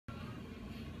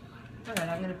Alright,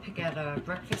 I'm going to pick out a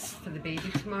breakfast for the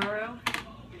baby tomorrow.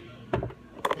 Now,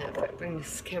 if I bring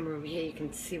this camera over here, you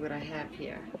can see what I have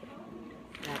here.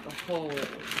 I have a whole,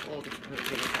 all different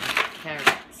things. I have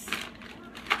carrots.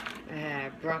 I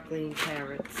have broccoli and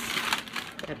carrots.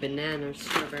 I have bananas,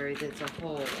 strawberries. It's a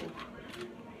whole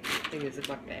thing of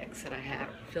butt bags that I have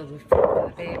filled with food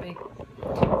for the baby.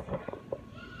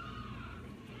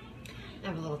 I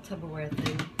have a little Tupperware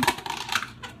thing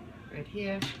right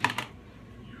here.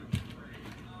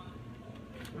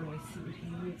 Let me see what he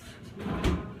needs for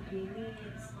tomorrow.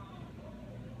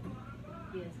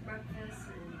 He has breakfast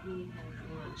and he has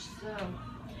lunch. So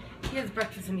he has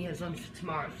breakfast and he has lunch for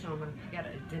tomorrow. So I'm gonna pick out a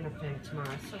dinner for him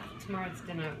tomorrow. So for tomorrow's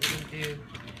dinner, we're gonna do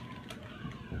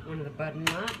one of the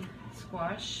butternut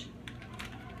squash.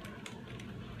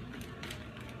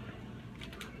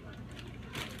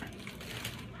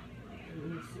 Let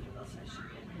me see what else I should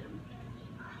get him.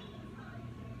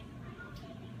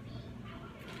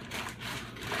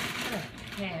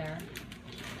 Pear.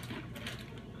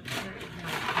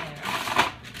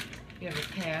 You have a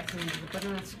pear, so you have a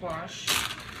butternut squash,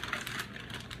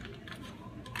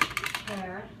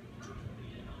 pear,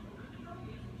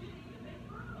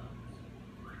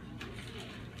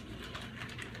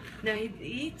 now he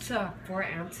eats 4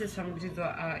 ounces, so I'm going to do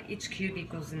the, each cube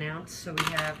equals an ounce, so we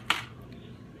have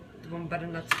the one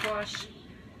butternut squash,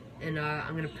 and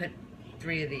I'm going to put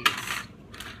 3 of these,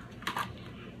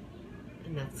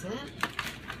 and that's it.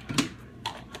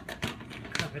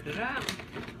 Covered it up.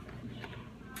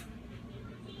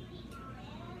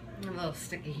 A little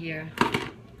sticky here.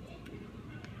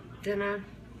 Dinner.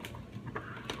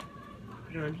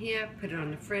 Put it on here, put it on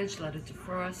the fridge, let it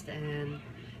defrost, and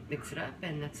mix it up,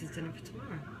 and that's his dinner for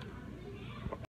tomorrow.